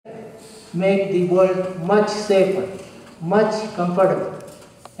make the world much safer, much comfortable,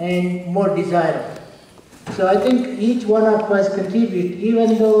 and more desirable. So I think each one of us contribute,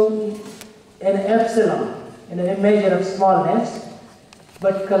 even though an epsilon, in a measure of smallness,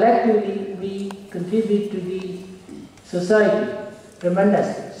 but collectively we contribute to the society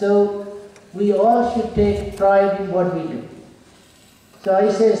tremendously. So we all should take pride in what we do. So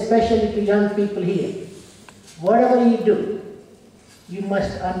I say, especially to young people here, whatever you do, you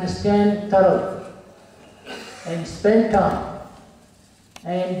must understand thoroughly and spend time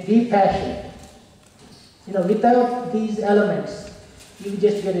and be passionate. You know, without these elements, you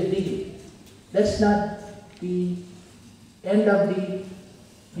just get a degree. That's not the end of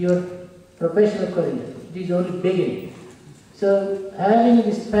your professional career. It is only beginning. So having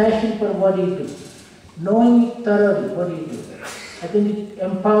this passion for what you do, knowing thoroughly what you do, I think it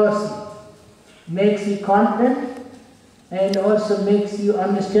empowers you, makes you confident, and also makes you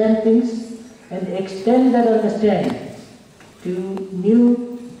understand things and extend that understanding to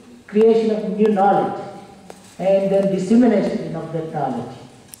new creation of new knowledge and then dissemination of that knowledge.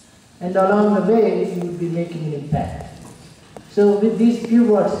 And along the way, you will be making an impact. So with these few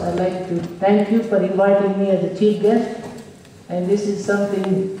words, I'd like to thank you for inviting me as a chief guest. And this is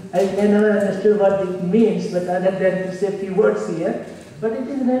something I never understood what it means, but other than to say a few words here. But it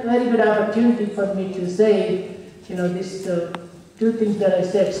is a very good opportunity for me to say, you know, this two things that I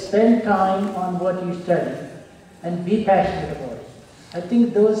said: spend time on what you study and be passionate about it. I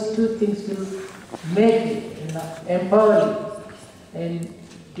think those two things will make you, empower you, and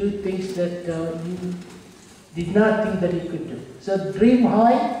do things that you did not think that you could do. So dream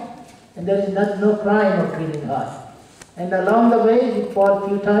high, and there is no crime of dreaming high. And along the way, you fall a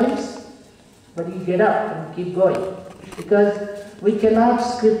few times, but you get up and keep going. Because we cannot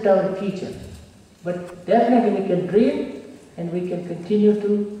script our future, but definitely we can dream, and we can continue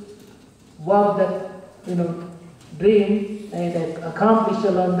to walk that, dream and accomplish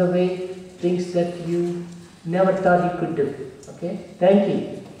along the way things that you never thought you could do. Okay? Thank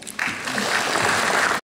you.